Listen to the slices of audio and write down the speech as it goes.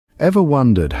Ever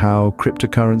wondered how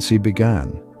cryptocurrency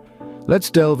began?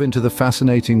 Let's delve into the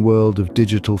fascinating world of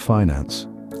digital finance.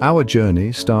 Our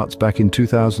journey starts back in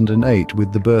 2008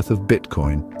 with the birth of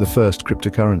Bitcoin, the first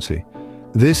cryptocurrency.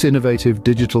 This innovative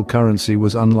digital currency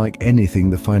was unlike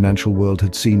anything the financial world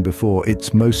had seen before.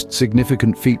 Its most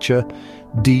significant feature: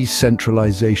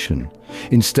 decentralization.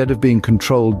 Instead of being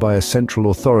controlled by a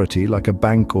central authority like a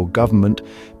bank or government,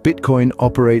 Bitcoin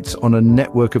operates on a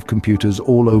network of computers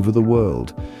all over the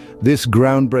world. This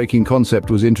groundbreaking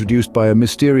concept was introduced by a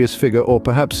mysterious figure, or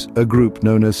perhaps a group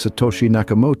known as Satoshi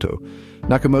Nakamoto.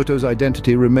 Nakamoto's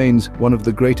identity remains one of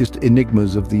the greatest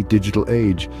enigmas of the digital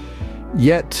age.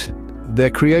 Yet, their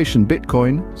creation,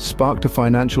 Bitcoin, sparked a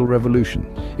financial revolution.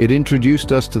 It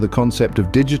introduced us to the concept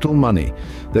of digital money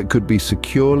that could be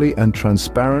securely and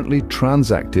transparently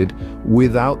transacted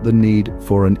without the need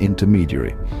for an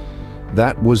intermediary.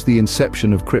 That was the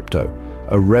inception of crypto,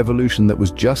 a revolution that was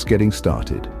just getting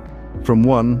started. From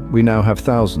one, we now have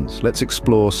thousands. Let's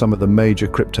explore some of the major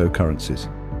cryptocurrencies.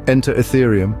 Enter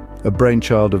Ethereum, a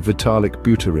brainchild of Vitalik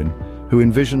Buterin, who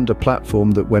envisioned a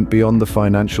platform that went beyond the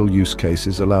financial use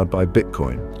cases allowed by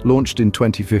Bitcoin. Launched in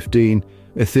 2015,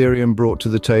 Ethereum brought to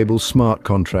the table smart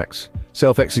contracts,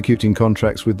 self-executing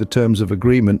contracts with the terms of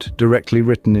agreement directly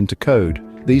written into code.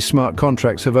 These smart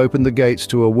contracts have opened the gates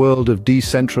to a world of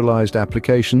decentralized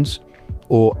applications,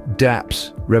 or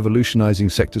dApps, revolutionizing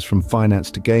sectors from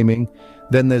finance to gaming.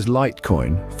 Then there's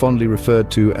Litecoin, fondly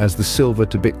referred to as the silver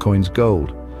to Bitcoin's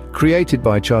gold. Created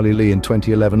by Charlie Lee in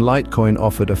 2011, Litecoin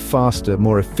offered a faster,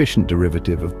 more efficient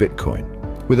derivative of Bitcoin.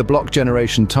 With a block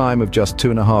generation time of just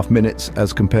 2.5 minutes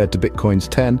as compared to Bitcoin's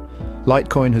 10,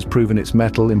 Litecoin has proven its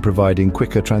mettle in providing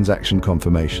quicker transaction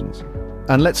confirmations.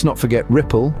 And let's not forget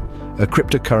Ripple, a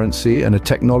cryptocurrency and a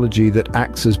technology that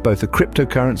acts as both a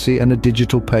cryptocurrency and a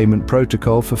digital payment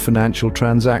protocol for financial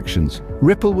transactions.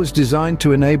 Ripple was designed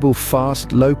to enable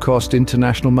fast, low-cost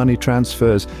international money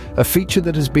transfers, a feature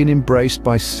that has been embraced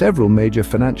by several major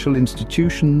financial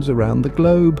institutions around the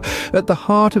globe. At the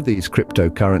heart of these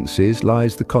cryptocurrencies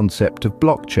lies the concept of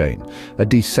blockchain, a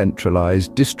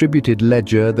decentralized, distributed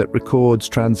ledger that records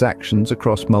transactions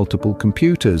across multiple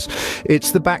computers. It's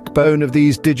the backbone of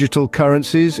these digital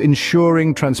currencies,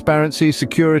 ensuring transparency,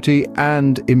 security,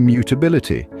 and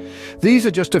immutability. These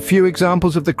are just a few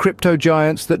examples of the crypto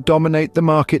giants that dominate the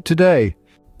market today.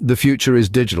 The future is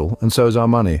digital, and so is our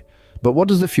money. But what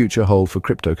does the future hold for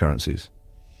cryptocurrencies?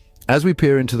 As we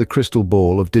peer into the crystal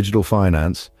ball of digital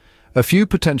finance, a few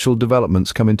potential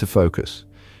developments come into focus.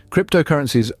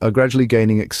 Cryptocurrencies are gradually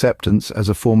gaining acceptance as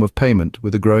a form of payment,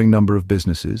 with a growing number of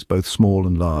businesses, both small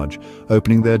and large,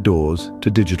 opening their doors to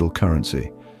digital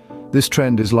currency. This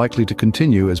trend is likely to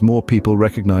continue as more people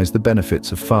recognize the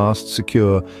benefits of fast,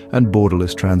 secure, and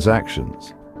borderless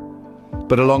transactions.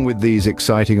 But along with these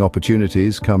exciting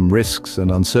opportunities come risks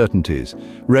and uncertainties.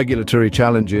 Regulatory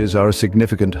challenges are a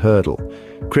significant hurdle.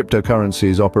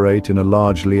 Cryptocurrencies operate in a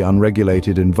largely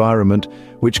unregulated environment,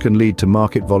 which can lead to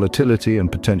market volatility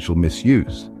and potential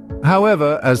misuse.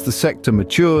 However, as the sector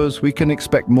matures, we can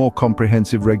expect more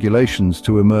comprehensive regulations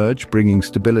to emerge, bringing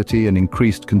stability and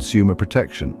increased consumer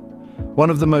protection. One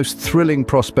of the most thrilling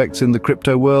prospects in the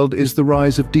crypto world is the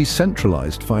rise of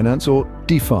decentralized finance, or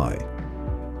DeFi.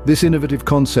 This innovative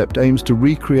concept aims to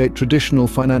recreate traditional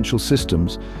financial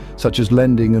systems, such as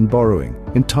lending and borrowing,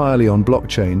 entirely on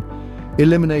blockchain,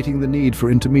 eliminating the need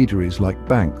for intermediaries like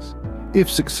banks.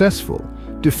 If successful,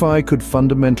 DeFi could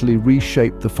fundamentally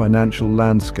reshape the financial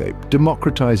landscape,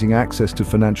 democratizing access to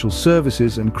financial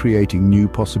services and creating new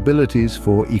possibilities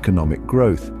for economic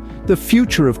growth. The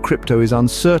future of crypto is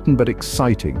uncertain but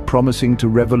exciting, promising to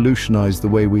revolutionize the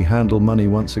way we handle money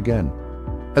once again.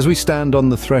 As we stand on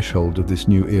the threshold of this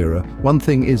new era, one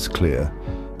thing is clear: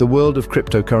 the world of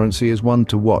cryptocurrency is one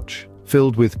to watch,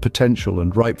 filled with potential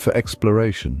and ripe for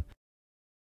exploration.